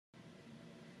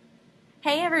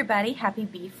Hey everybody, happy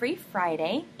Be Free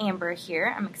Friday. Amber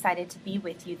here. I'm excited to be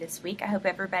with you this week. I hope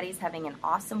everybody's having an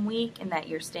awesome week and that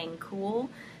you're staying cool.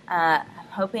 I'm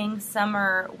hoping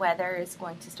summer weather is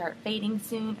going to start fading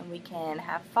soon and we can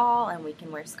have fall and we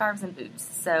can wear scarves and boots.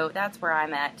 So that's where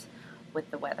I'm at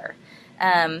with the weather.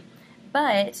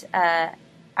 But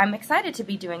I'm excited to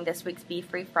be doing this week's Be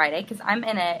Free Friday because I'm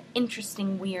in an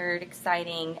interesting, weird,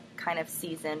 exciting kind of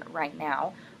season right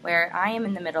now where I am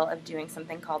in the middle of doing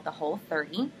something called the Whole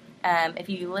 30. If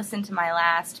you listened to my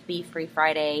last Be Free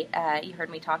Friday, you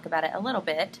heard me talk about it a little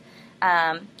bit.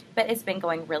 But it's been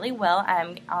going really well.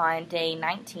 I'm on day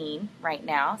 19 right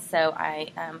now, so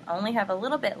I only have a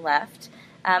little bit left,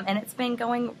 and it's been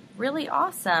going really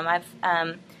awesome.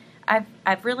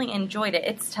 I've really enjoyed it.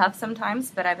 It's tough sometimes,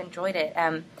 but I've enjoyed it.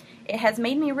 It has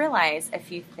made me realize a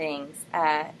few things.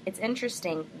 It's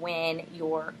interesting when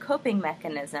your coping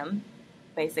mechanism,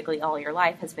 basically all your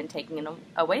life, has been taken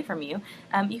away from you,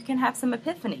 you can have some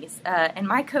epiphanies. And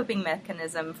my coping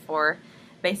mechanism for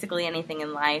basically anything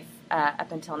in life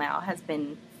up until now has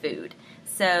been food.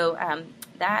 So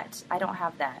that I don't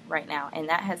have that right now, and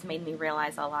that has made me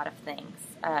realize a lot of things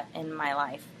in my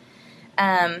life.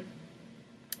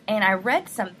 And I read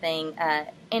something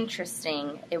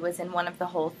interesting. It was in one of the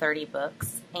Whole 30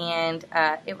 books, and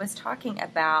it was talking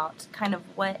about kind of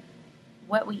what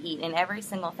we eat and every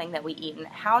single thing that we eat and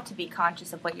how to be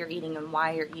conscious of what you're eating and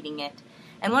why you're eating it.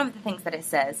 And one of the things that it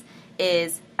says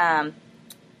is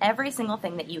every single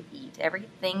thing that you eat,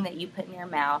 everything that you put in your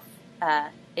mouth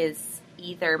is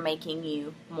either making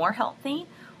you more healthy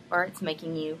or it's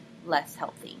making you less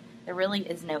healthy. There really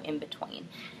is no in-between.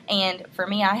 And for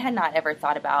me, I had not ever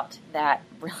thought about that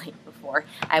really before.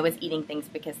 I was eating things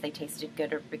because they tasted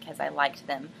good or because I liked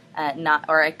them,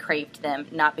 or I craved them,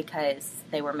 not because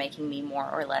they were making me more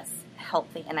or less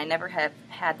healthy. And I never have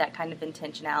had that kind of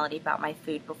intentionality about my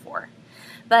food before.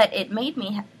 But it made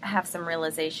me have some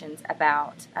realizations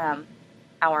about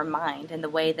our mind and the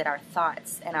way that our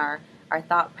thoughts and our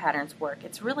thought patterns work.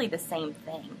 It's really the same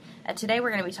thing. Today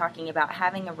we're going to be talking about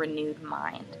having a renewed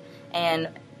mind and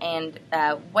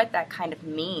what that kind of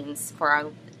means for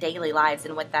our daily lives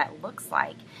and what that looks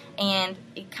like. And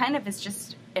it kind of is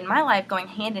just, in my life, going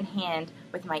hand in hand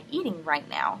with my eating right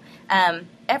now.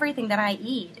 Everything that I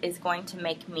eat is going to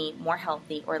make me more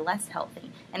healthy or less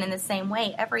healthy. And in the same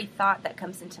way, every thought that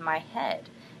comes into my head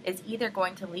is either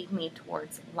going to lead me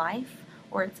towards life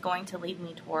or it's going to lead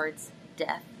me towards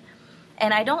death.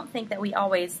 And I don't think that we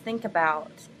always think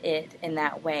about it in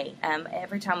that way.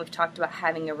 Every time we've talked about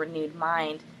having a renewed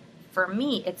mind, for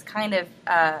me, it's kind of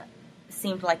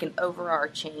seemed like an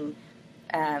overarching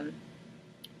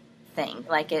thing.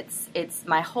 Like it's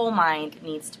my whole mind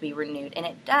needs to be renewed, and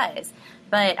it does.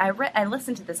 But I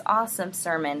listened to this awesome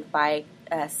sermon by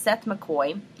Seth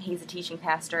McCoy. He's a teaching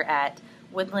pastor at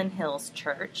Woodland Hills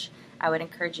Church. I would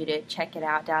encourage you to check it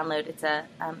out, download. It's a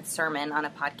sermon on a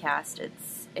podcast.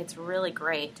 It's really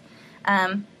great.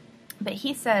 But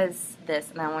he says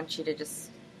this, and I want you to just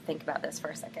think about this for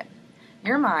a second.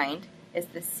 Your mind is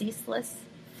the ceaseless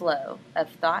flow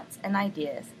of thoughts and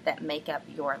ideas that make up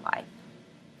your life.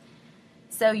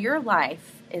 So your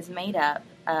life is made up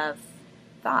of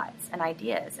thoughts and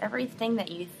ideas. Everything that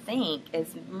you think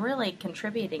is really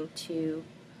contributing to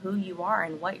who you are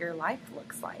and what your life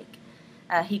looks like.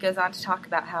 He goes on to talk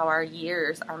about how our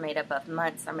years are made up of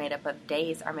months, are made up of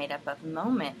days, are made up of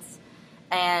moments.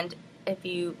 And if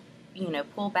you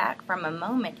pull back from a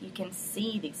moment, you can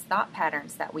see these thought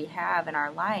patterns that we have in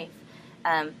our life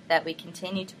that we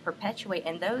continue to perpetuate,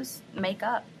 and those make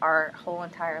up our whole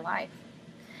entire life.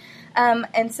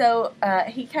 And so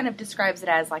he kind of describes it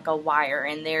as like a wire,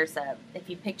 and if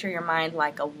you picture your mind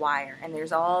like a wire, and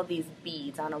there's all these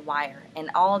beads on a wire, and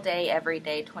all day, every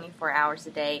day, 24 hours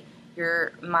a day,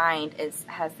 your mind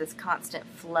has this constant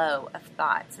flow of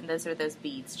thoughts, and those are those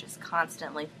beads just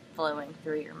constantly flowing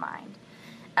through your mind.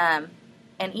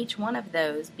 And each one of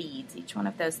those beads, each one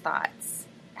of those thoughts,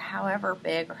 however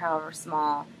big or however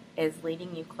small, is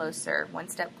leading you closer, one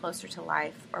step closer to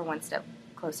life or one step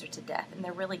closer to death. And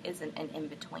there really isn't an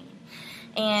in-between.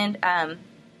 And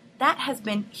that has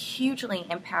been hugely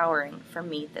empowering for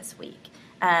me this week.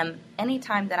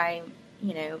 Anytime that I'm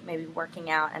maybe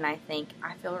working out and I think,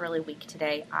 I feel really weak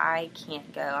today, I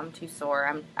can't go, I'm too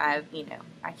sore, I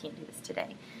can't do this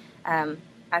today.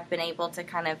 I've been able to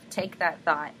kind of take that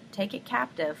thought, take it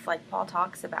captive, like Paul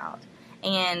talks about,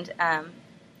 and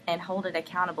hold it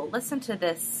accountable. Listen to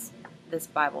this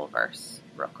Bible verse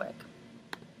real quick.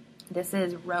 This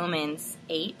is Romans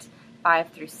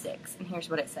 8:5-6, and here's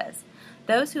what it says.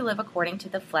 Those who live according to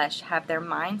the flesh have their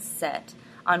minds set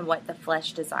on what the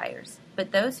flesh desires.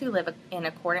 But those who live in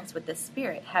accordance with the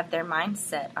Spirit have their mind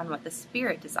set on what the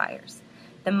Spirit desires.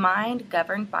 The mind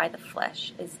governed by the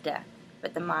flesh is death,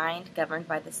 but the mind governed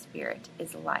by the Spirit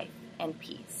is life and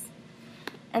peace.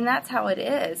 And that's how it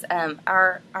is.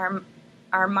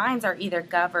 Our minds are either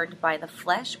governed by the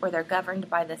flesh or they're governed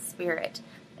by the Spirit.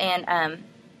 And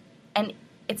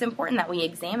it's important that we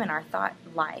examine our thought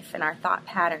life and our thought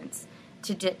patterns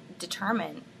to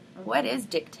determine what is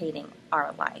dictating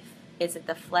our life. Is it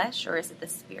the flesh or is it the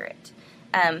Spirit?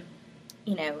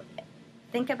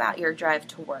 Think about your drive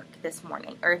to work this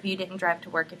morning. Or if you didn't drive to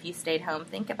work, if you stayed home,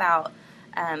 think about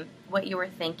what you were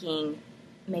thinking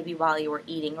maybe while you were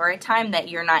eating, or a time that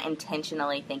you're not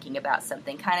intentionally thinking about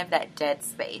something, kind of that dead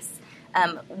space.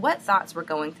 What thoughts were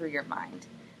going through your mind?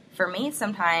 For me,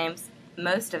 sometimes,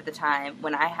 most of the time,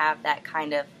 when I have that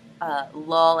kind of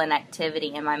lull in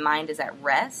activity and my mind is at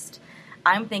rest,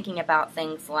 I'm thinking about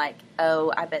things like,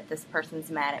 oh, I bet this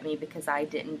person's mad at me because I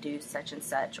didn't do such and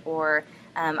such, or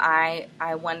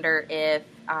I wonder if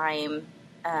I'm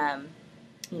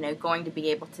going to be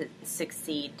able to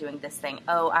succeed doing this thing.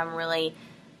 Oh, I'm really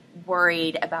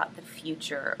worried about the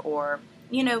future, or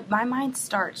my mind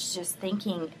starts just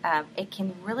thinking. It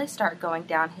can really start going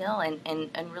downhill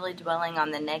and really dwelling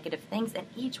on the negative things, and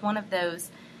each one of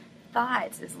those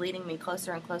thoughts is leading me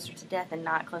closer and closer to death and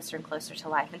not closer and closer to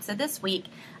life. And so this week,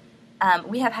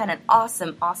 we have had an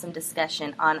awesome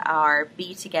discussion on our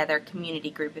Be Together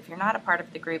community group. If you're not a part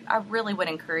of the group, I really would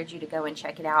encourage you to go and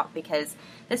check it out, because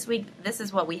this week, this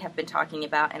is what we have been talking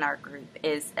about in our group,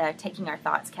 is taking our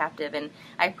thoughts captive. And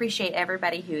I appreciate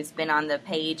everybody who's been on the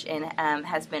page and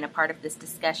has been a part of this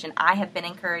discussion. I have been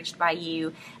encouraged by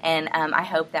you, and I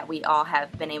hope that we all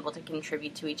have been able to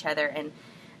contribute to each other.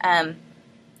 And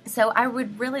so I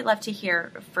would really love to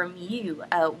hear from you.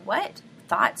 What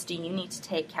thoughts do you need to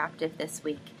take captive this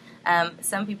week?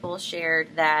 Some people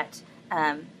shared that,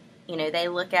 they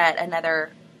look at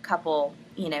another couple,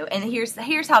 and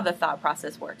here's how the thought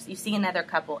process works. You see another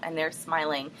couple and they're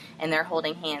smiling and they're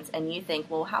holding hands, and you think,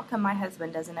 well, how come my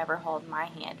husband doesn't ever hold my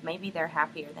hand? Maybe they're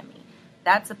happier than me.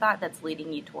 That's a thought that's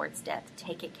leading you towards death.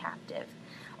 Take it captive.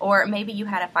 Or maybe you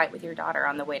had a fight with your daughter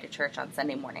on the way to church on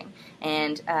Sunday morning,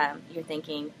 and you're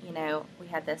thinking, we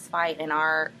had this fight, and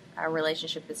our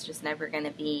relationship is just never going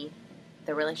to be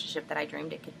the relationship that I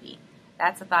dreamed it could be.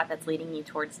 That's a thought that's leading you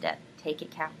towards death. Take it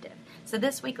captive. So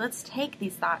this week, let's take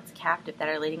these thoughts captive that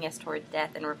are leading us towards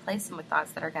death and replace them with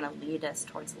thoughts that are going to lead us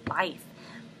towards life.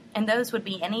 And those would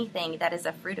be anything that is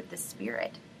a fruit of the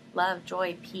Spirit. Love,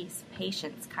 joy, peace,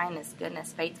 patience, kindness,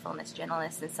 goodness, faithfulness,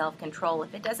 gentleness, and self-control.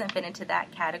 If it doesn't fit into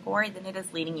that category, then it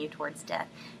is leading you towards death,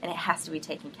 and it has to be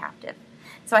taken captive.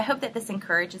 So I hope that this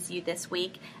encourages you this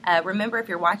week. Remember, if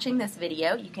you're watching this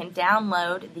video, you can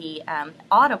download the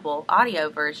Audible audio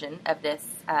version of this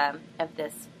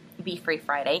Be Free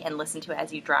Friday and listen to it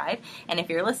as you drive. And if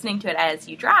you're listening to it as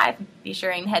you drive, be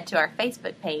sure and head to our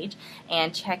Facebook page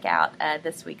and check out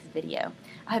this week's video.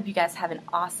 I hope you guys have an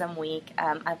awesome week.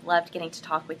 I've loved getting to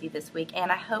talk with you this week,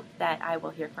 and I hope that I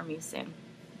will hear from you soon.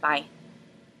 Bye.